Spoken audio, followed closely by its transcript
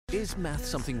Is math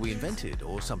something we invented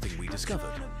or something we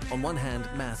discovered? On one hand,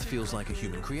 math feels like a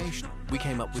human creation. We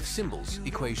came up with symbols,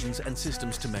 equations, and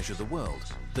systems to measure the world.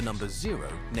 The numbers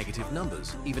zero, negative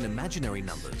numbers, even imaginary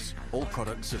numbers, all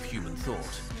products of human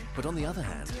thought. But on the other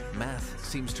hand, math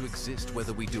seems to exist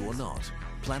whether we do or not.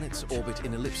 Planets orbit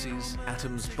in ellipses,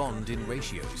 atoms bond in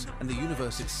ratios, and the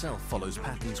universe itself follows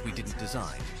patterns we didn't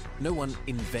design. No one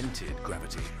invented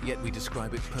gravity, yet we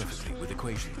describe it perfectly with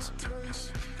equations.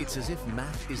 It's as if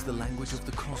math is the language of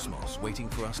the cosmos, waiting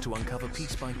for us to uncover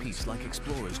piece by piece like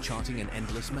explorers charting an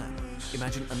endless map.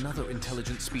 Imagine another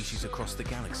intelligent species across the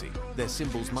galaxy. Their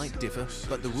symbols might differ,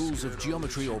 but the rules of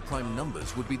geometry or prime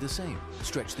numbers would be the same.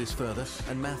 Stretch this further,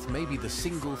 and math may be the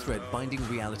single thread binding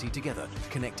reality together,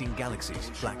 connecting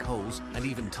galaxies, black holes, and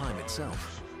even time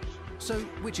itself. So,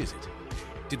 which is it?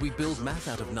 Did we build math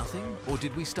out of nothing, or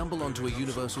did we stumble onto a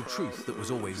universal truth that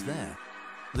was always there?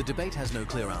 The debate has no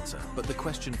clear answer, but the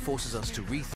question forces us to rethink